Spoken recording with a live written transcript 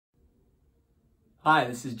Hi,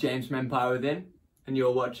 this is James from Empire Within, and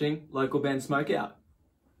you're watching local band Smokeout.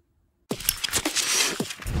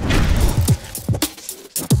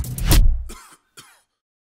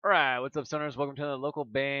 Alright, what's up, stoners? Welcome to the local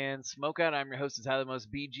band Smokeout. I'm your host, Tyler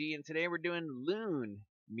Most BG, and today we're doing Lune.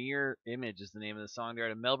 Mirror Image is the name of the song. They're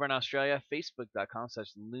out of Melbourne, Australia.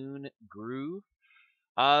 Facebook.com/Lune Groove.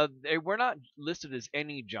 They were not listed as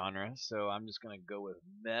any genre, so I'm just gonna go with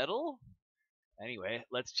metal. Anyway,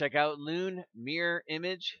 let's check out Lune, Mirror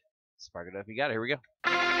Image. Spark it up, you got it. Here we go.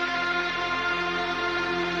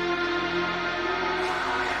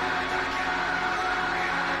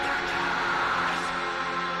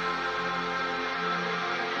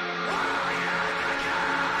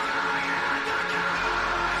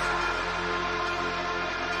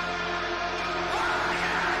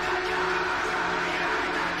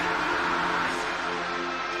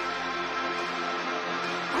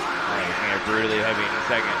 Brutally heavy in a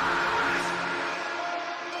second.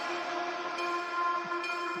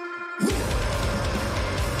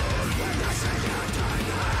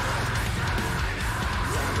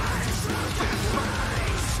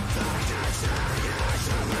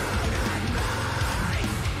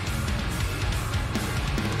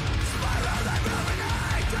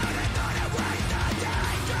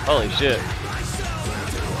 Holy shit.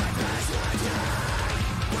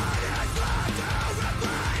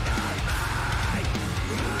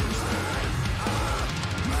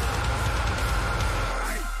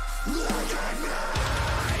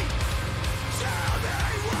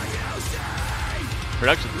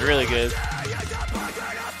 Production's really good. The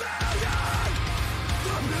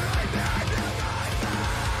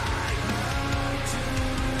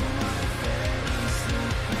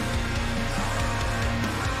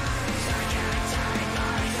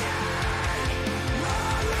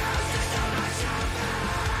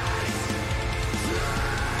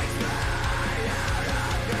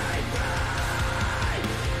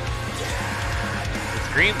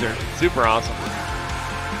screams are super awesome.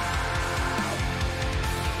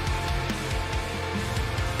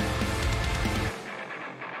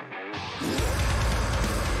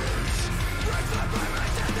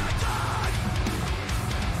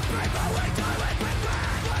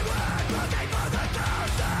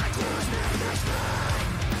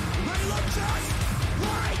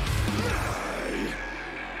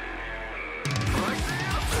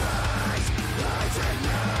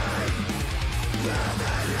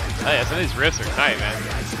 Oh yeah, some of these riffs are tight, man.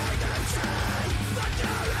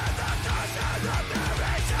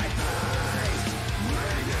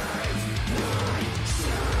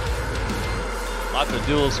 Lots of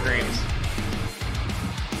dual screams.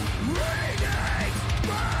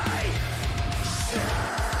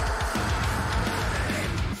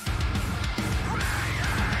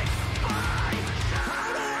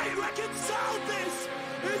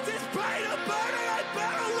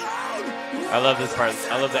 I love this part.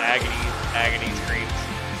 I love the agony screams.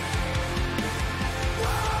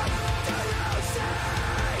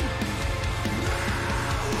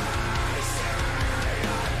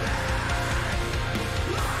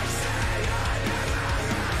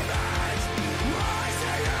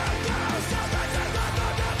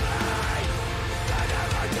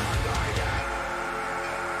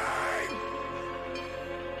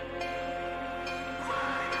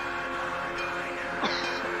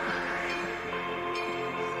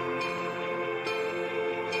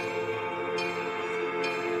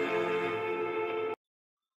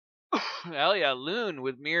 Hell yeah, Lune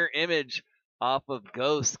with Mirror Image off of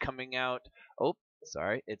Ghost coming out. Oh,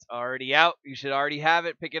 sorry, it's already out. You should already have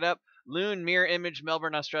it. Pick it up. Lune, Mirror Image,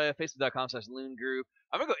 Melbourne, Australia. Facebook.com/Lune Groove.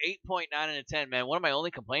 I'm gonna go 8.9 out of 10, man. One of my only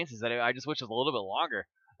complaints is that I just wish it was a little bit longer.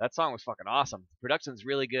 That song was fucking awesome. The production's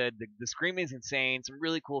really good. The screaming is insane. Some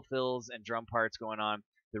really cool fills and drum parts going on.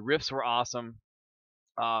 The riffs were awesome.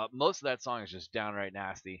 Most of that song is just downright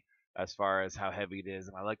nasty as far as how heavy it is,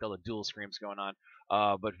 and I liked all the dual screams going on.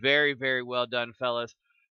 But very, very well done, fellas.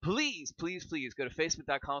 Please, please, please go to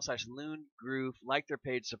Facebook.com/Lune Groove. Like their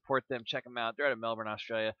page, support them, check them out. They're out of Melbourne,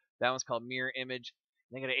 Australia. That one's called Mirror Image.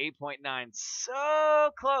 They got an 8.9, so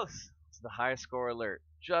close to the highest score alert,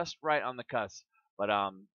 just right on the cusp. But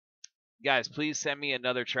guys, please send me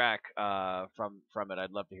another track from it.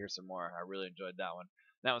 I'd love to hear some more. I really enjoyed that one.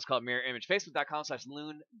 That one's called Mirror Image.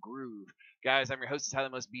 Facebook.com/Lune Groove. Guys, I'm your host, Tyler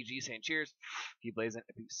Most BG, saying cheers. Keep blazing.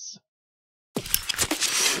 Peace.